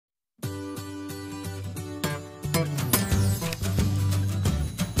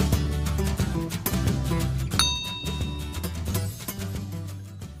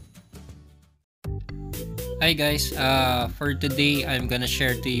Hi guys, for today I'm gonna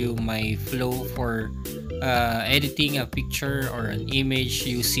share to you my flow for editing a picture or an image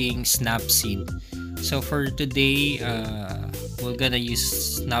using Snapseed. So for today, we're gonna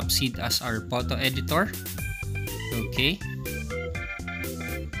use Snapseed as our photo editor. Okay,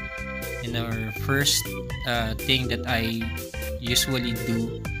 and our first thing that I usually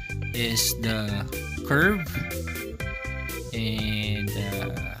do is the curve, and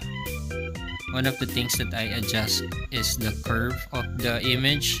one of the things that I adjust is the curve of the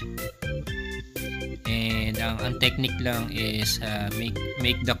image. And ang technique lang is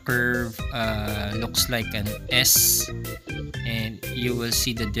make the curve looks like an S, and you will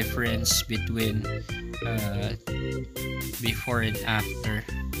see the difference between before and after.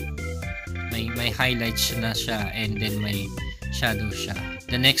 May highlights na siya, and then may shadow siya.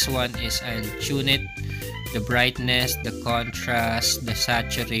 The next one is I'll tune it, the brightness, the contrast, the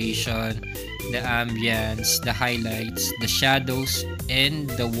saturation, the ambience, the highlights, the shadows, and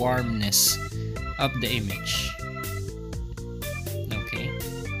the warmness of the image. Okay,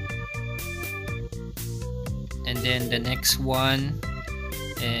 and then the next one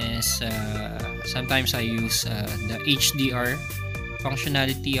is sometimes I use the HDR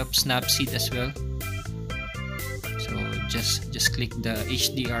functionality of Snapseed as well. So just click the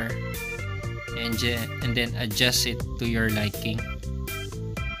HDR and then adjust it to your liking.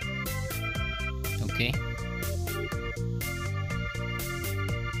 Okay,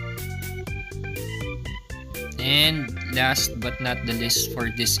 and last but not the least, for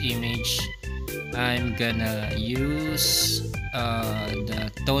this image I'm gonna use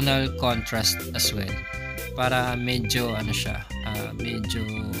the tonal contrast as well, para medyo ano siya, medyo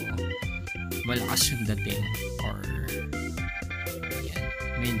malakas yung dating, or yan,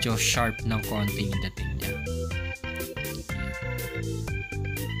 medyo sharp ng konti yung dating niya,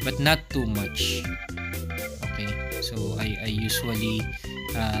 but not too much. Okay, so I usually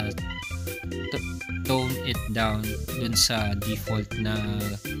tone it down dun sa default na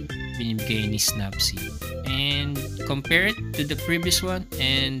binibigay ni Snapseed, and compare it to the previous one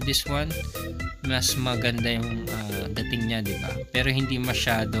and this one. Mas maganda yung dating niya, di ba? Pero hindi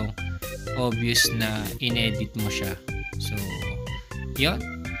masyadong obvious na inedit mo siya. So yun,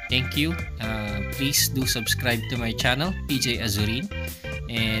 thank you. Please do subscribe to my channel, PJ Azurin,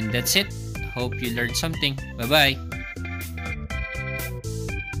 and that's it. Hope you learned something. Bye bye.